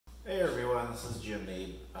Hey everyone, this is Jim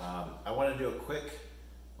Need. I want to do a quick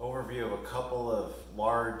overview of a couple of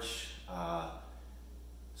large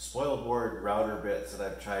Spoilboard router bits that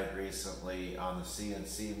I've tried recently on the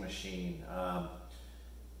CNC machine.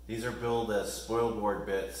 These are billed as Spoilboard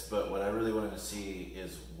bits, but what I really wanted to see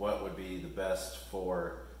is what would be the best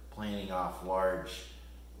for planing off large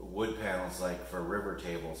wood panels, like for river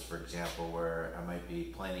tables, for example, where I might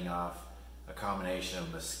be planing off a combination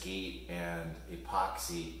of mesquite and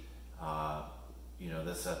epoxy.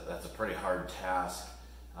 That's a pretty hard task.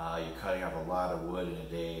 You're cutting up a lot of wood in a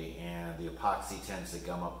day, and the epoxy tends to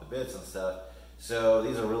gum up the bits and stuff. So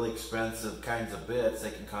these are really expensive kinds of bits.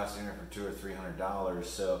 They can cost anywhere from $200 or $300.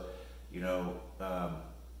 So,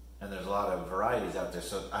 and there's a lot of varieties out there.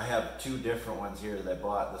 So I have two different ones here that I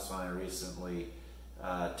bought. This one I recently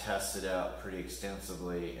tested out pretty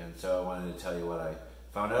extensively, and so I wanted to tell you what I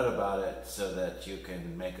found out about it so that you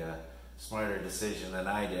can make a smarter decision than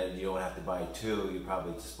I did. You don't have to buy two, you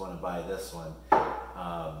probably just want to buy this one.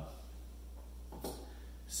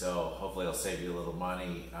 So hopefully it'll save you a little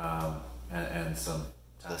money and some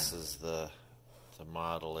time. This is the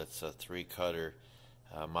model. It's a 3-cutter,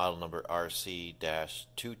 model number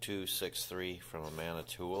RC-2263 from Amana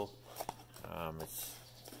tool.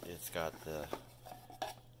 It's got the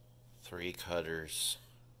 3 cutters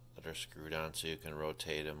that are screwed on so you can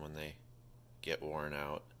rotate them when they get worn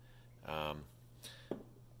out.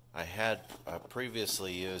 I had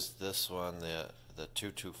previously used this one, the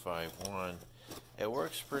 2251. It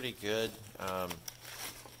works pretty good.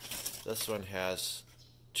 This one has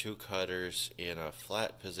 2 cutters in a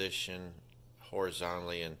flat position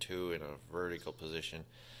horizontally and 2 in a vertical position.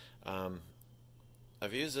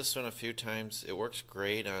 I've used this one a few times. It works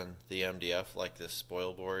great on the MDF, like this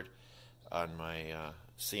Spoilboard on my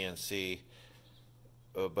CNC.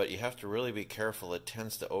 But you have to really be careful. It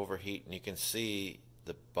tends to overheat, and you can see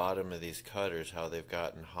the bottom of these cutters, how they've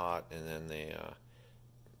gotten hot, and then the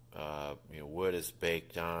wood is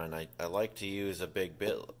baked on. I like to use a big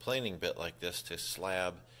planing bit like this to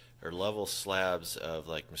slab or level slabs of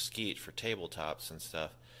like mesquite for tabletops and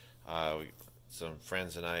stuff. Some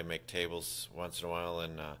friends and I make tables once in a while,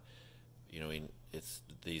 and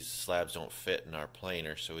these slabs don't fit in our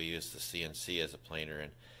planer, so we use the CNC as a planer.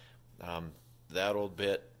 And that old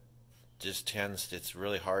bit just tends, it's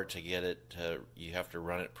really hard to get it to, you have to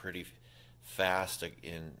run it pretty fast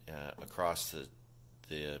across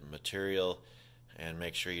the material, and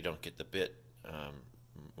make sure you don't get the bit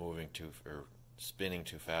spinning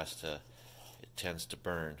too fast. It tends to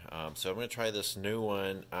burn. So I'm going to try this new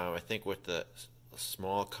one. I think with the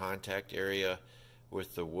small contact area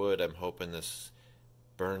with the wood, I'm hoping this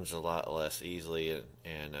burns a lot less easily,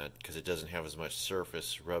 and because it doesn't have as much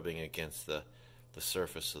surface rubbing against the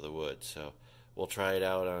surface of the wood. So we'll try it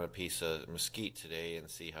out on a piece of mesquite today and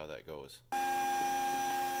see how that goes.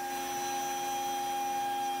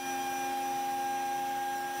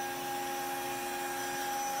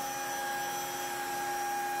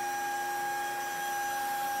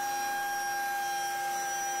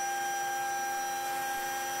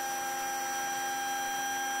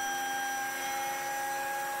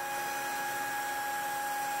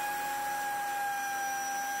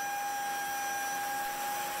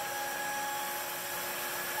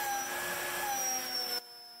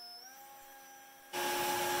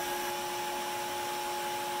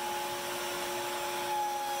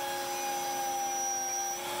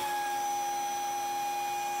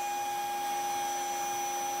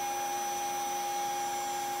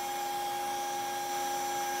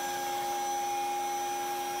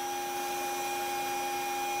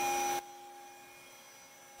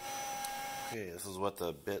 Okay, this is what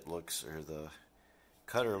the bit looks, or the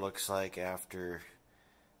cutter looks like after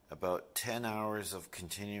about 10 hours of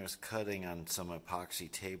continuous cutting on some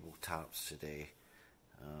epoxy tabletops today.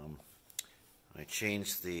 I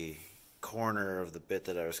changed the corner of the bit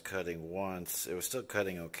that I was cutting once. It was still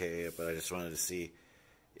cutting okay, but I just wanted to see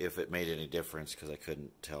if it made any difference, because I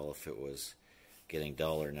couldn't tell if it was getting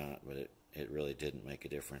dull or not, but it really didn't make a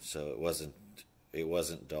difference. So it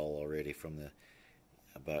wasn't dull already from the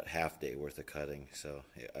about half day worth of cutting, so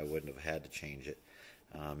I wouldn't have had to change it.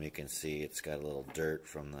 You can see it's got a little dirt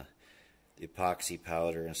from the epoxy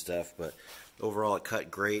powder and stuff, but overall it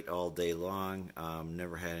cut great all day long.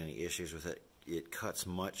 Never had any issues with it. It cuts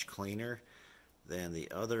much cleaner than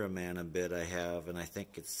the other Amana bit I have, and I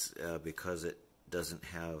think it's because it doesn't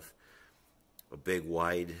have a big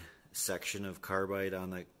wide section of carbide on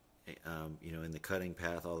the in the cutting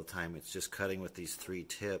path all the time. It's just cutting with these 3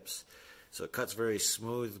 tips. So it cuts very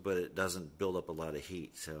smooth, but it doesn't build up a lot of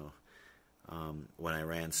heat. So when I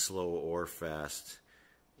ran slow or fast,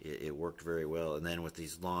 it worked very well. And then with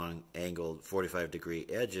these long angled 45-degree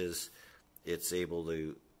edges, it's able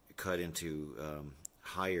to cut into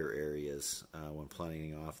higher areas when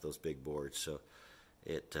planing off those big boards. So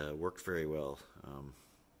it worked very well.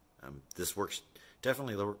 This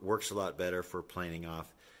definitely works a lot better for planing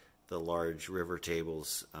off the large river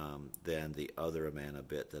tables than the other Amana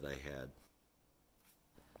bit that I had.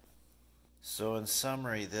 So in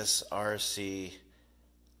summary, this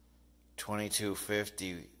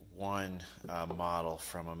RC-2251 model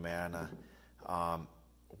from Amana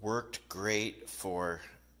worked great for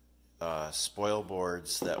spoil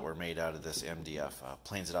boards that were made out of this MDF.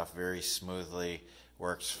 Planes it off very smoothly,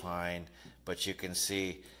 works fine, but you can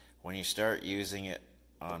see when you start using it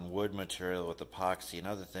on wood material with epoxy and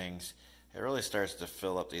other things, it really starts to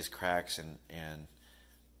fill up these cracks and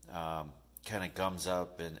kind of gums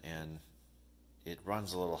up, and it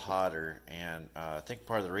runs a little hotter. And I think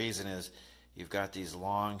part of the reason is you've got these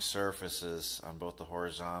long surfaces on both the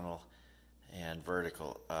horizontal and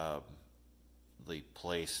vertical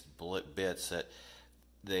placed bits that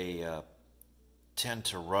they tend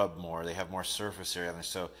to rub more. They have more surface area on there.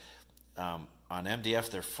 So on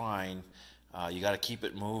MDF they're fine. You got to keep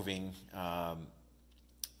it moving,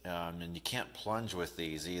 and you can't plunge with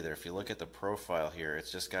these either. If you look at the profile here,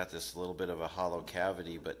 it's just got this little bit of a hollow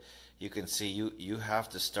cavity, but you can see you have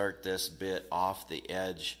to start this bit off the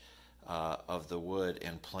edge of the wood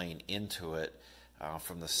and plane into it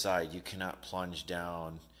from the side. You cannot plunge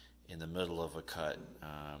down in the middle of a cut.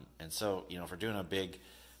 And so, you know, if we're doing a big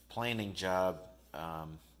planing job,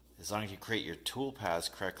 as long as you create your tool paths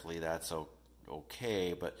correctly, that's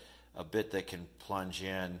okay. But a bit that can plunge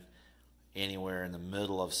in anywhere in the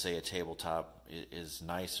middle of, say, a tabletop is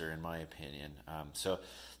nicer, in my opinion. So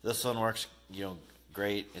this one works, you know,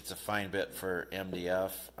 great. It's a fine bit for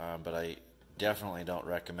MDF, but I definitely don't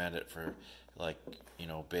recommend it for, like, you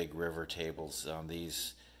know, big river tables.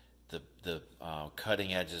 These the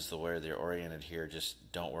cutting edges, the way they're oriented here, just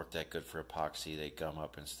don't work that good for epoxy. They gum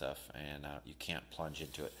up and stuff, and you can't plunge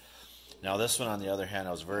into it. Now this one, on the other hand,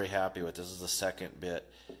 I was very happy with. This is the second bit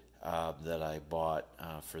that I bought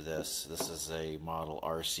for this. This is a model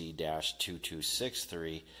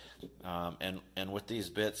RC-2263, and with these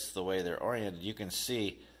bits, the way they're oriented, you can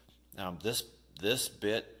see this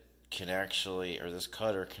bit can actually, or this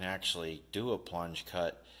cutter can actually do a plunge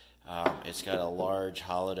cut. It's got a large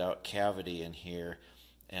hollowed out cavity in here,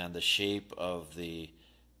 and the shape of the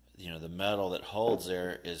metal that holds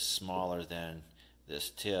there is smaller than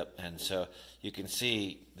this tip, and so you can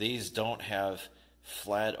see these don't have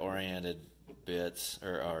flat oriented bits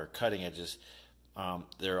or cutting edges.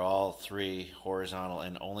 They're all three horizontal,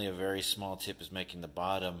 and only a very small tip is making the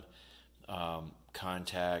bottom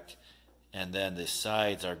contact, and then the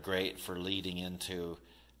sides are great for leading into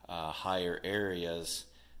higher areas.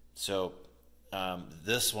 So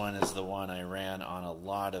this one is the one I ran on a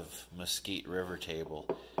lot of Mesquite River table,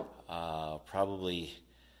 probably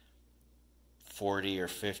 40 or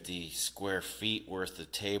 50 square feet worth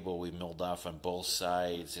of table we milled off on both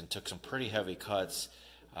sides and took some pretty heavy cuts.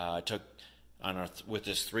 With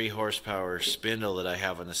this 3 horsepower spindle that I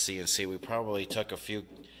have on the CNC, we probably took a few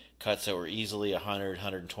cuts that were easily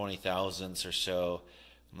 120 thousandths or so.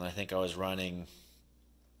 And I think I was running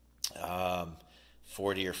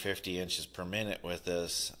 40 or 50 inches per minute with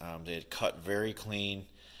this. They had cut very clean,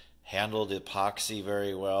 handled epoxy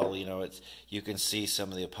very well. You know, you can see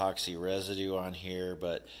some of the epoxy residue on here,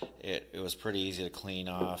 but it was pretty easy to clean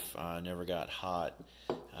off. Never got hot.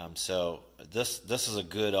 So this is a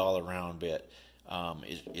good all-around bit.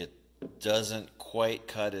 It doesn't quite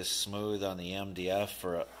cut as smooth on the MDF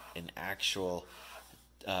for an actual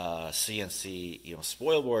CNC, you know,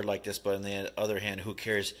 spoil board like this, but on the other hand, who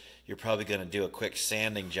cares? You're probably going to do a quick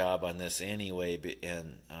sanding job on this anyway,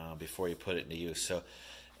 before you put it into use. So,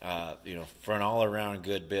 you know, for an all-around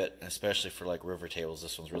good bit, especially for like river tables,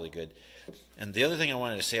 this one's really good. And the other thing I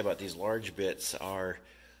wanted to say about these large bits are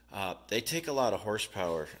they take a lot of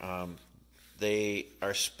horsepower. They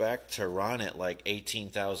are spec'd to run at like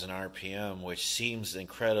 18,000 RPM, which seems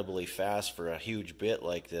incredibly fast for a huge bit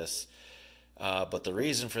like this. But the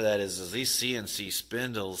reason for that is these CNC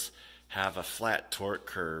spindles have a flat torque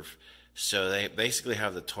curve. So they basically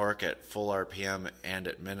have the torque at full RPM and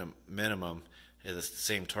at minimum at the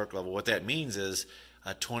same torque level. What that means is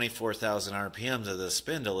 24,000 RPMs of the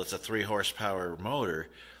spindle, it's a 3 horsepower motor.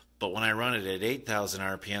 But when I run it at 8,000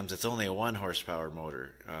 RPMs, it's only a 1 horsepower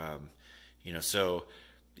motor. You know, so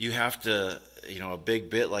you have to, you know, a big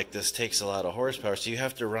bit like this takes a lot of horsepower. So you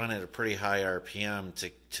have to run at a pretty high RPM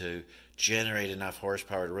to generate enough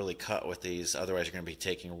horsepower to really cut with these. Otherwise, you're going to be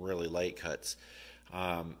taking really light cuts.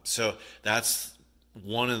 So that's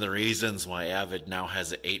one of the reasons why Avid now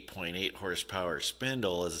has an 8.8 horsepower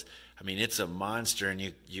spindle is, I mean, it's a monster, and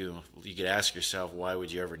you could ask yourself, why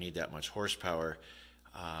would you ever need that much horsepower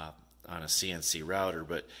on a CNC router?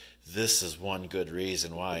 But this is one good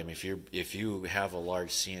reason why. I mean, if you have a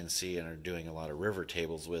large CNC and are doing a lot of river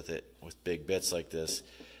tables with it, with big bits like this,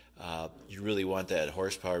 you really want that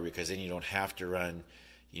horsepower, because then you don't have to run,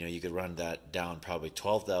 you could run that down probably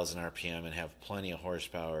 12,000 RPM and have plenty of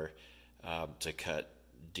horsepower to cut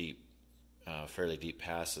deep, fairly deep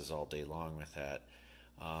passes all day long with that.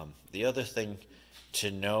 The other thing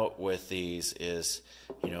to note with these is,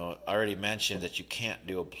 I already mentioned that you can't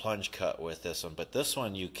do a plunge cut with this one, but this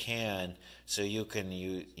one you can. So you can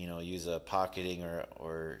use a pocketing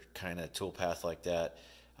or kind of tool path like that,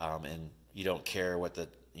 and you don't care what the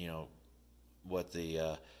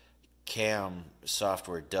cam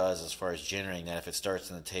software does as far as generating that. If it starts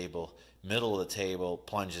in the table, middle of the table,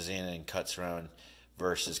 plunges in and cuts around,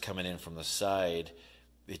 versus coming in from the side,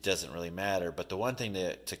 it doesn't really matter. But the one thing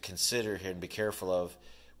to consider here and be careful of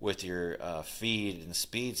with your feed and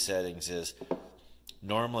speed settings is,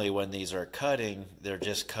 normally when these are cutting, they're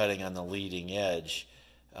just cutting on the leading edge,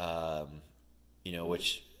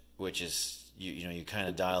 which is you kind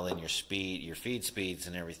of dial in your speed, your feed speeds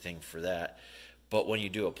and everything for that. But when you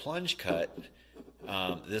do a plunge cut,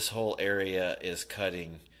 this whole area is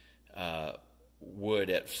cutting wood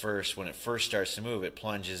at first. When it first starts to move, it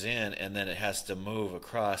plunges in, and then it has to move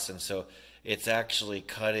across, and so it's actually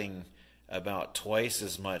cutting about twice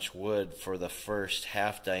as much wood for the first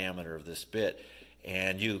half diameter of this bit.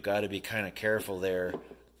 And you've got to be kind of careful there.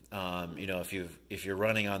 If you're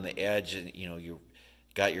running on the edge, and you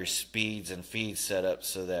got your speeds and feeds set up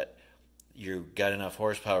so that you've got enough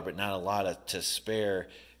horsepower but not a lot to spare,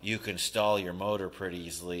 you can stall your motor pretty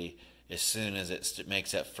easily as soon as it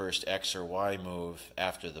makes that first X or Y move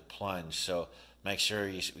after the plunge. So make sure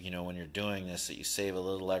when you're doing this, that you save a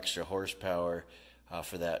little extra horsepower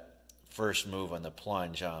for that first move on the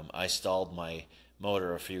plunge. I stalled my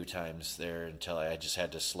motor a few times there until I just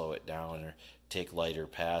had to slow it down or take lighter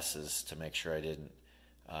passes to make sure I didn't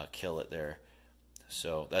kill it there.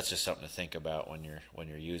 So that's just something to think about when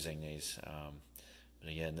you're using these.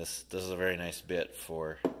 But again, this is a very nice bit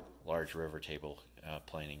for large river table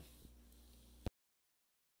planing.